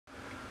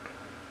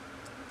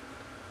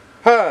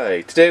Hi,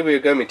 today we are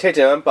going to be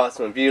taking an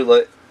unboxing review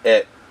look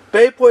at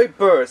Beyblade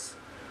Burst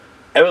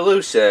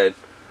Evolution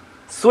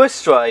Switch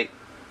Strike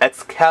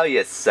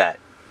XCALiUS set.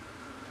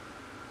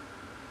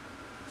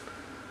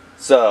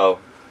 So,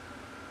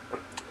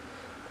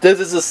 this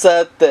is a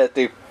set that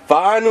they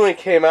finally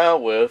came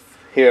out with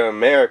here in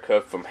America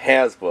from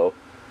Hasbro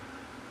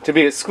to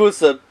be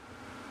exclusive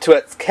to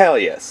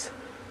XCALiUS.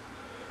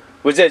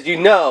 Which, as you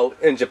know,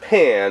 in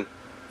Japan,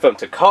 from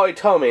Takari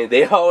Tomy,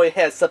 they already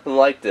had something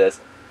like this.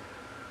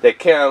 They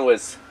came out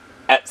with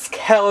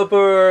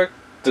XCalibur,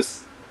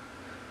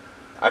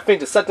 I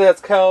think the second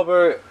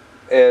XCalibur,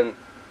 and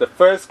the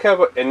first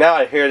Calibur, and now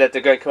I hear that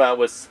they're going to come out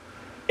with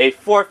a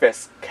fourth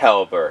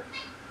XCalibur,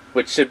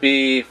 which should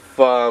be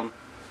from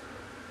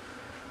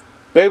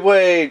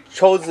Beyblade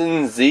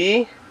Chosen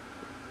Z,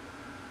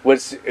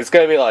 which is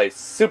going to be like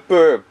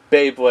Super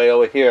Beyblade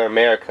over here in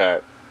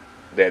America,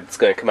 that's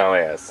going to come out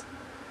as.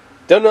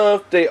 Don't know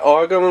if they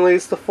are going to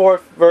release the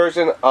fourth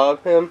version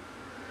of him,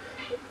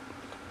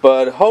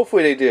 but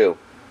hopefully they do.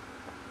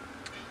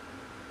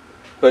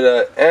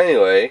 But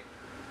anyway,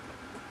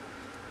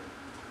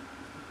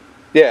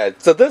 yeah,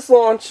 so this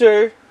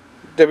launcher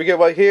that we get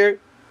right here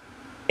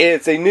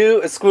is a new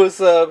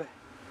exclusive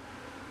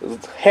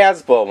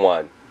Hasbro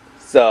one.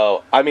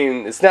 So, I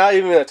mean, it's not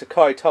even a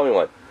Takari Tomy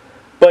one,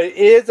 but it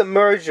is a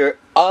merger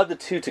of the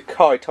two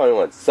Takari Tomy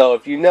ones. So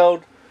if you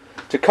know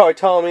Takari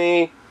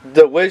Tomy,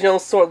 the original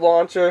sword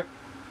launcher,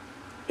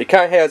 it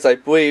kind of has, I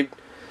believe,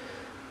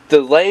 the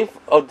length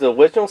of the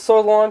original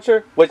sword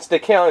launcher, which they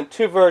came out in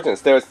two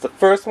versions. There was the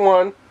first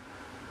one,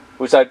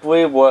 which I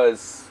believe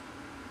was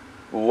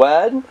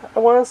red, I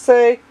want to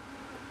say,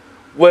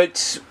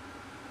 which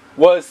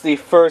was the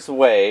first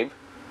wave.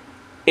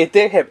 It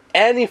didn't have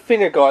any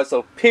finger guards,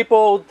 so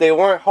people, they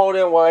weren't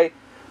holding it right.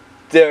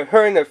 They're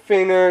hurting their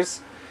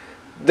fingers.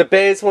 The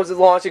bays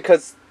wasn't launching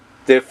because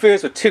their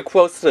fingers were too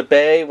close to the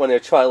bay when they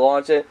tried to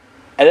launch it.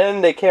 And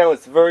then they came out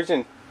with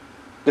version,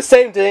 the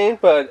same thing,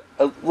 but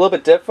a little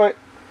bit different.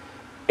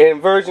 In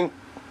version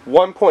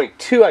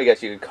 1.2, I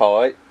guess you could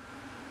call it.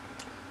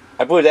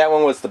 I believe that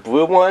one was the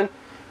blue one.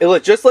 It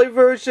looked just like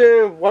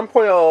version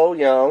 1.0,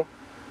 you know,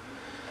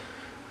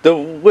 the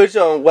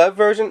original web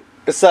version,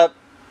 except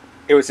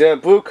it was in a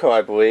blue color,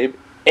 I believe,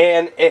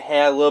 and it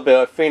had a little bit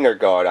of finger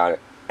guard on it.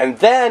 And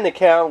then they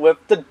came out with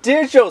the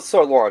digital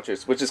sword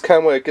launchers, which is kind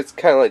of where it gets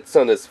kind of like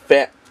some of this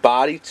fat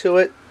body to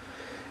it.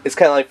 It's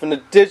kind of like from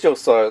the digital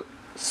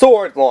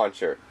sword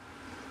launcher,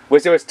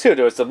 which there was two.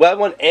 There was the red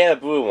one and a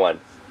blue one.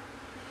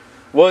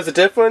 What was the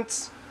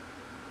difference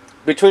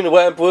between the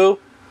red and blue?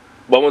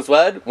 One was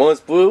red, one was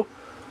blue.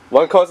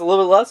 One cost a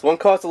little bit less, one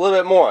cost a little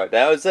bit more.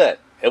 That was it.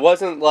 It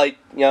wasn't like,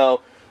 you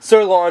know,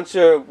 sword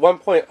launcher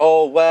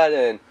 1.0 red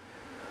and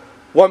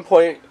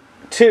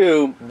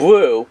 1.2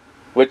 blue,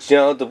 which, you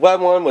know, the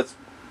red one was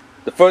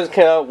the first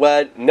came out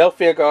red, no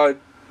finger guard.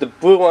 The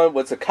blue one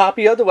was a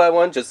copy of the red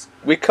one, just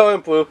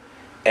recolored blue,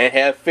 and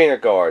had finger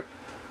guard.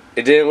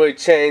 It didn't really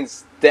change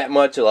that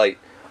much, like,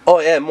 oh,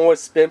 it had more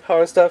spin power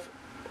and stuff.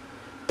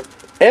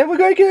 And we're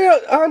going to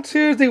get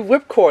onto the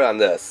whipcord on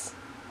this,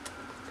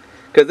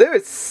 because there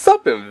is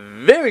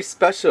something very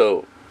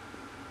special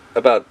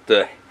about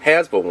the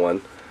Hasbro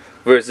one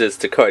versus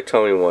the Takari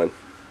Tomy one.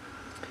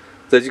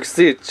 So as you can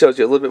see, it shows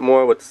you a little bit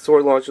more what the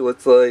sword launcher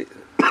looks like.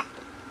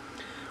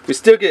 We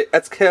still get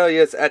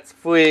XCALiUS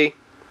X3.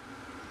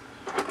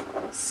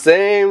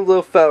 Same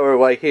little fella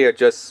right here,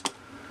 just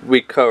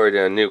recolored in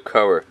a new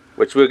color,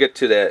 which we'll get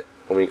to that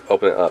when we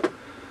open it up.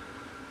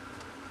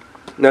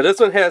 Now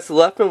this one has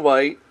left and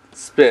right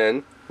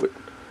spin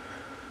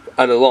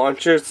on the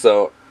launcher,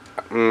 so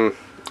I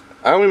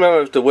don't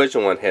remember if the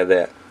original one had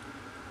that.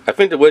 I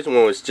think the original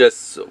one was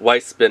just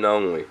white spin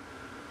only.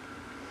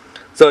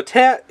 So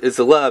attack is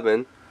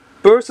 11,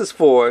 burst is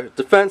 4,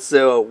 defense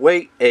 0,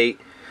 weight 8,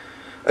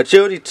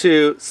 agility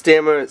 2,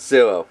 stamina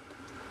 0.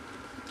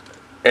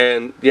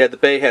 And yeah, the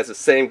bay has the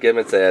same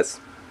gimmicks as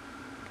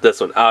this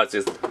one,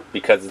 obviously,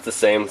 because it's the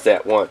same as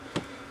that one.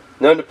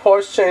 None of the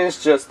parts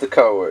changed, just the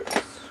colors.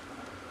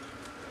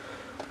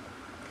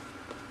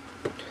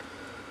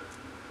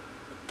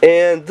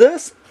 And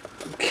this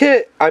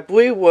kit, I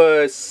believe,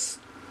 was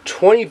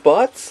 20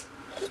 bucks,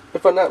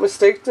 if I'm not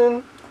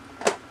mistaken.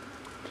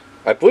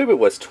 I believe it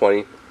was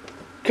 20.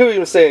 Could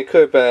even say it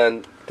could have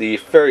been the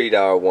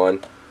 $30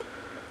 one,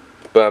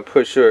 but I'm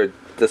pretty sure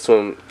this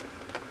one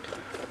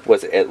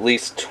was at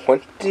least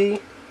 20.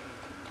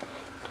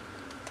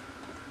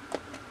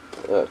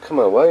 Come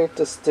on, why ain't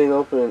this thing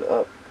opening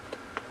up?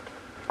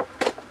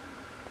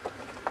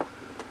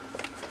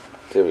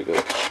 There we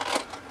go.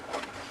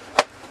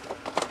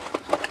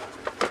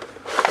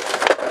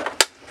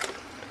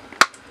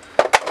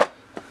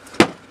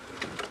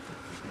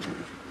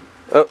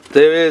 Oh,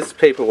 there is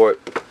paperwork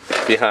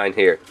behind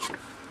here.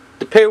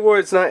 The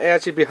paperwork is not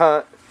actually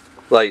behind,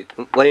 like,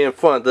 laying in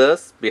front of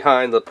this,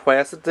 behind the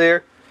plastic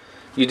there.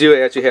 You do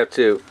actually have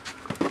to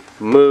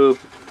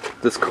move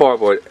this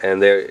cardboard,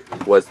 and there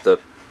was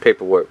the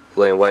paperwork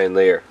laying right in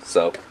there.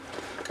 So,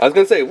 I was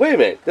going to say, wait a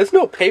minute, there's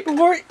no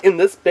paperwork in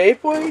this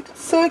Beyblade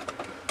set?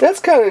 That's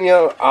kind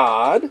of,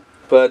 odd.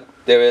 but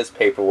there is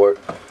paperwork.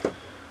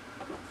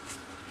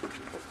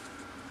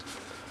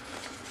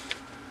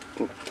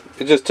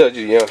 It just tells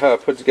you, how to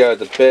put together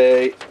the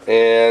bay,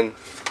 and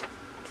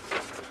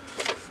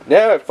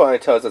now it finally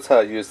tells us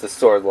how to use the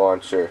sword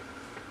launcher.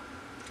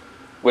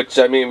 Which,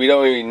 I mean, we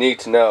don't even need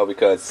to know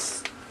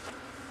because,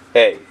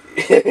 hey,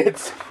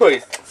 it's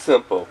pretty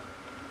simple.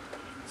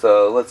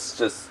 So let's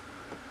just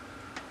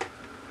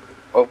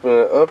open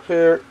it up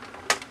here.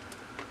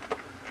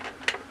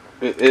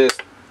 It is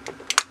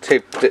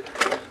taped,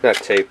 not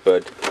taped,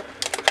 but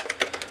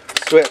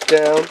strapped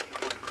down.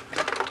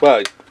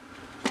 Well,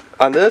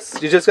 on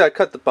this, you just gotta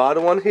cut the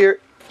bottom one here.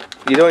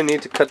 You don't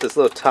need to cut this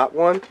little top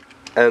one,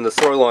 and the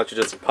sword launcher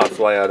just pops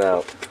right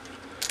out.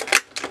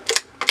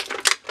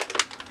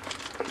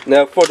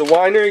 Now for the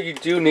winder, you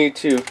do need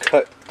to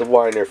cut the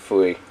winder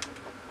free.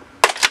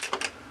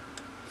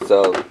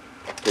 So,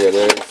 yeah,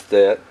 there's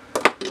that.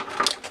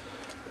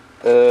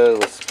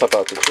 Let's pop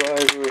out the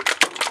driver.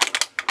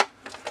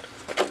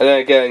 And then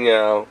again,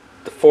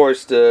 the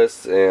force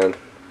disc and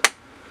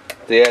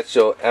the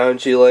actual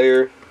energy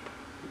layer,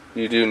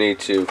 you do need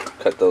to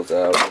cut those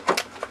out.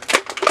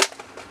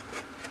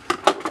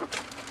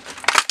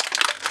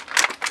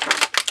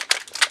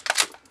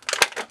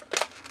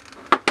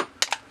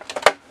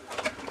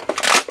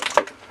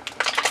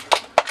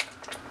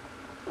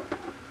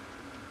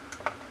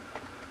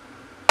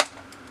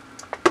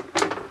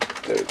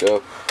 There we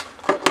go.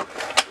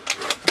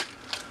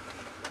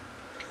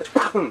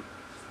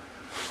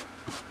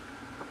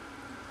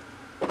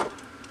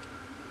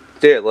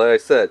 Yeah, like I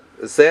said,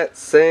 it's that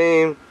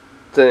same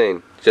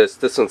thing.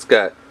 Just this one's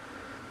got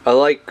a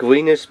light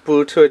greenish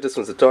blue to it. This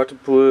one's a darker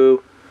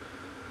blue.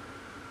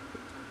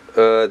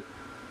 They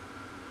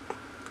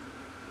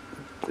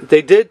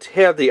did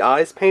have the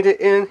eyes painted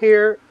in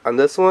here on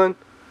this one.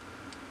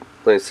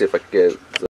 Let me see if I can get it.